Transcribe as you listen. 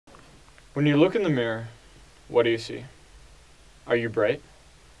When you look in the mirror, what do you see? Are you bright?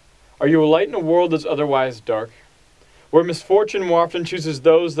 Are you a light in a world that's otherwise dark, where misfortune more often chooses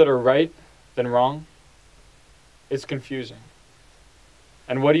those that are right than wrong? It's confusing.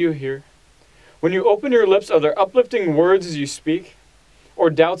 And what do you hear? When you open your lips, are there uplifting words as you speak, or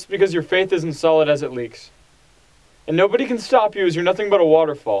doubts because your faith isn't solid as it leaks? And nobody can stop you as you're nothing but a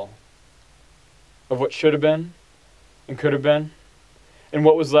waterfall of what should have been and could have been and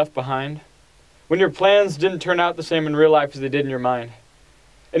what was left behind, when your plans didn't turn out the same in real life as they did in your mind.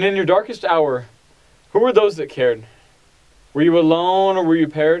 And in your darkest hour, who were those that cared? Were you alone or were you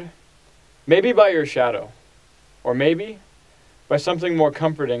paired? Maybe by your shadow, or maybe by something more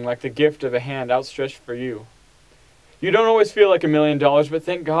comforting like the gift of a hand outstretched for you. You don't always feel like $1 million, but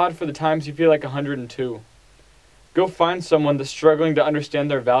thank God for the times you feel like 102. Go find someone that's struggling to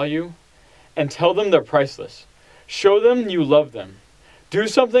understand their value and tell them they're priceless. Show them you love them. Do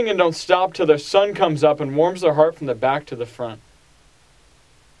something and don't stop till their sun comes up and warms their heart from the back to the front.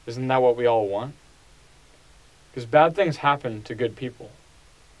 Isn't that what we all want? Because bad things happen to good people,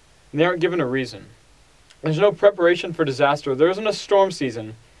 and they aren't given a reason. There's no preparation for disaster. There isn't a storm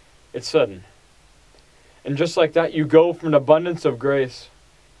season. It's sudden. And just like that, you go from an abundance of grace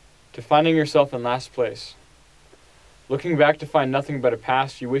to finding yourself in last place, looking back to find nothing but a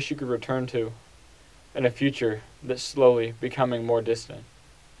past you wish you could return to, and a future that's slowly becoming more distant.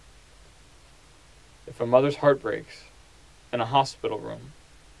 If a mother's heart breaks in a hospital room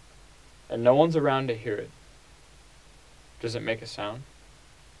and no one's around to hear it, does it make a sound?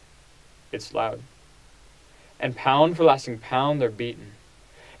 It's loud. And pound for lasting pound, they're beaten.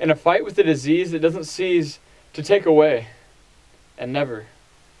 In a fight with a disease that doesn't cease to take away and never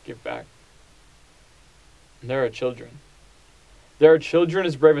give back. And there are children. There are children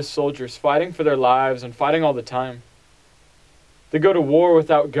as brave as soldiers, fighting for their lives and fighting all the time. They go to war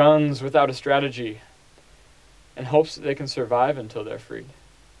without guns, without a strategy, in hopes that they can survive until they're freed.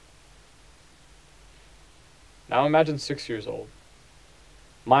 Now imagine 6 years old,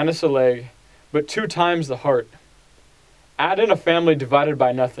 minus a leg, but 2 times the heart. Add in a family divided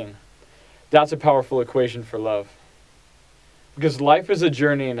by nothing. That's a powerful equation for love. Because life is a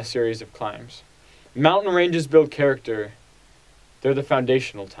journey and a series of climbs. Mountain ranges build character. They're the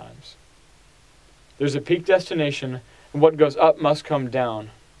foundational times. There's a peak destination, and what goes up must come down.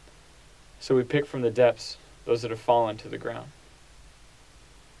 So we pick from the depths those that have fallen to the ground.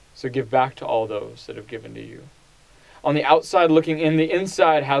 So give back to all those that have given to you. On the outside looking in, the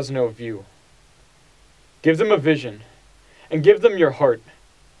inside has no view. Give them a vision, and give them your heart,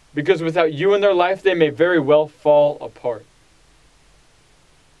 because without you in their life, they may very well fall apart.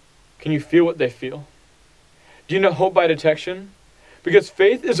 Can you feel what they feel? Do you know hope by detection? Because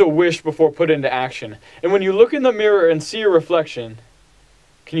faith is a wish before put into action. And when you look in the mirror and see your reflection,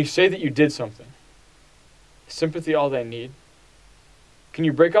 can you say that you did something? Is sympathy all they need? Can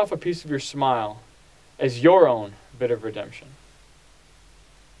you break off a piece of your smile as your own bit of redemption?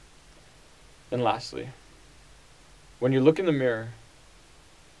 And lastly, when you look in the mirror,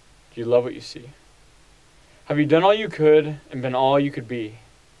 do you love what you see? Have you done all you could and been all you could be?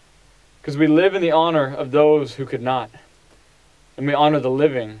 Because we live in the honor of those who could not. And we honor the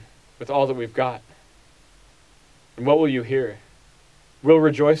living with all that we've got. And what will you hear? We'll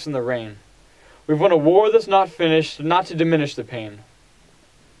rejoice in the rain. We've won a war that's not finished, not to diminish the pain.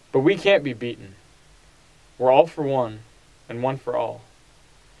 But we can't be beaten. We're all for one, and one for all.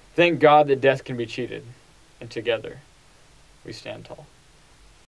 Thank God that death can be cheated, and together we stand tall.